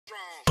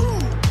Hey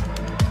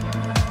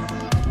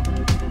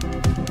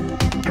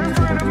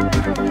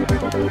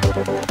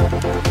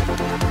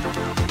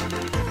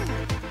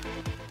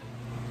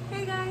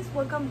guys,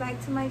 welcome back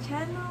to my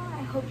channel.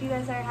 I hope you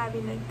guys are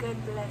having a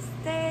good,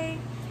 blessed day.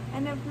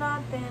 And if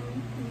not, then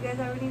you guys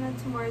already know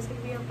tomorrow is going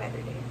to be a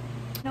better day.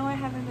 No, I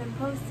haven't been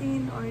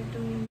posting or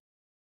doing,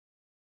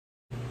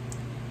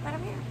 but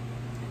I'm here.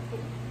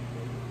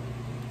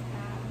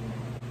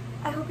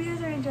 I hope you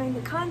guys are enjoying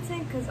the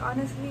content, because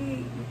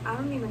honestly, I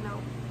don't even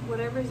know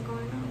whatever is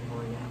going on.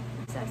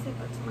 So I say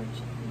but too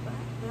much.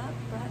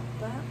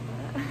 But.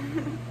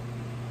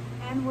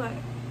 And what?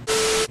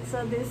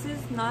 So this is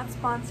not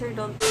sponsored.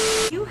 Don't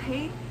you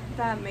hate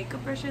that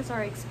makeup brushes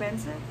are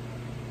expensive?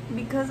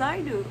 Because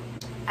I do.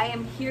 I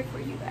am here for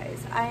you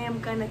guys. I am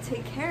gonna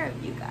take care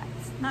of you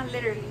guys. Not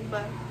literally,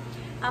 but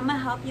I'm gonna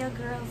help you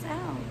girls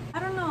out. I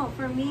don't know,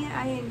 for me,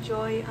 I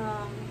enjoy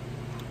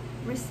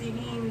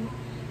receiving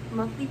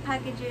monthly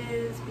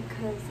packages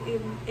because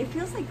it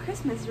feels like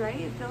Christmas,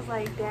 right? It feels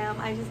like, damn,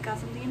 I just got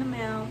something in the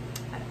mail,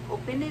 I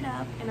opened it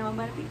up, and I'm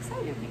about to be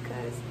excited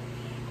because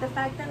the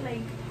fact that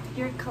like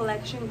your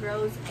collection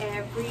grows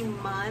every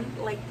month,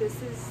 like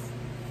this is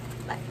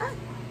like that.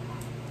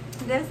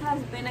 This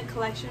has been a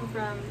collection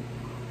from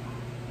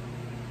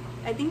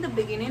I think the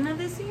beginning of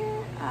this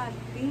year, I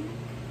think,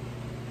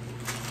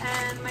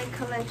 and my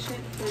collection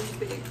is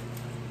big,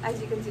 as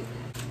you can see.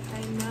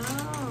 I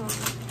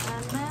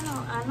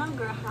know,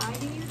 girl, how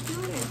do you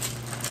do it?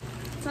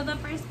 So the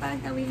first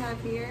bag that we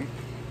have here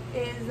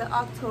is the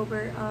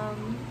October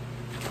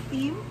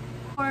theme.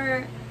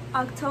 For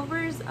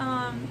October's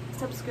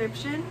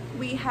subscription,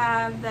 we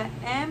have the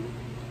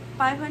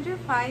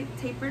M505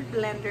 tapered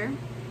blender,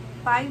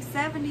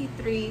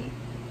 573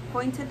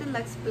 pointed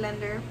deluxe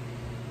blender,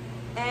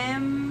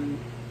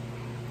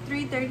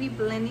 M330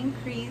 blending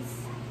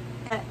crease,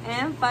 the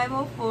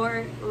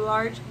M504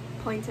 large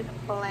pointed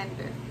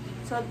blender.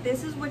 So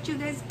this is what you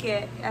guys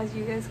get. As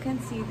you guys can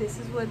see, this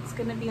is what's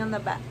gonna be on the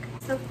back.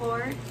 The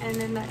 4 and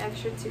then the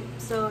extra 2.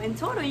 So in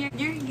total, you're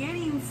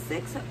getting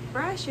 6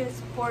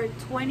 brushes for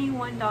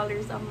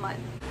 $21 a month.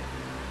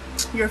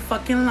 You're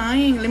fucking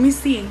lying. Let me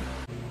see.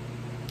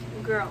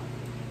 Girl.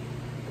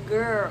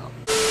 To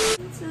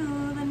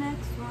the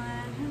next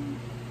one.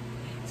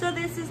 So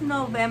this is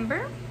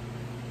November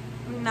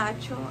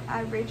natural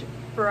average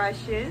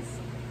brushes,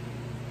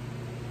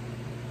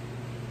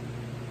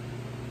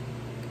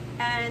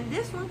 and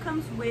this one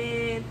comes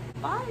with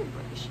 5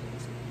 brushes.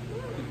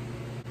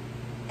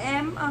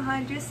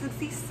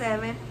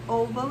 M167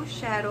 oval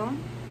shadow,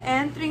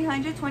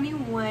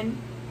 M321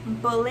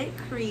 bullet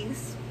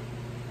crease,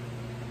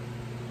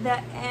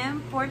 the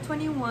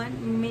M421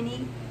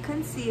 mini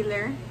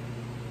concealer,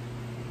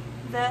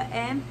 the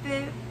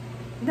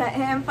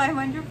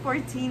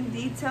M514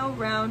 detail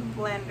round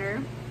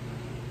blender,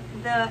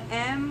 the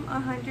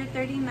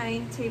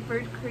M139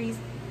 tapered crease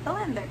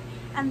blender,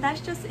 and that's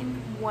just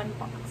in one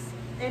box,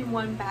 in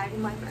one bag,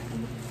 my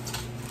friend.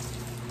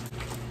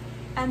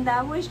 And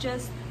that was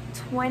just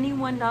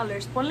 $21.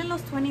 Ponle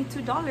los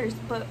 $22,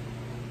 but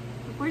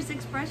for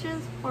 6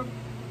 brushes, for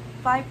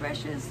 5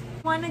 brushes. If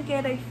you want to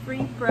get a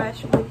free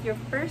brush with your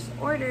first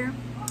order,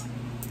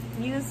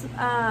 use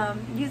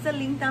the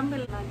link down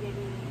below.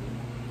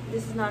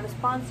 This is not a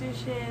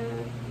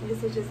sponsorship.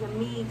 This is just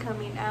me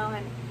coming out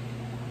and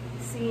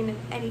seeing if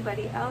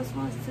anybody else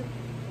wants to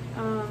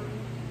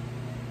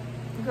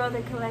grow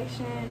their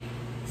collection.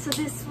 So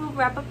this will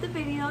wrap up the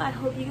video. I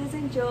hope you guys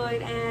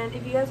enjoyed, and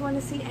if you guys want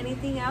to see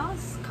anything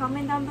else,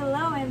 comment down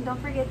below, and don't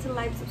forget to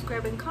like,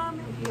 subscribe, and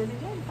comment if you guys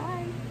enjoyed.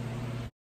 Bye.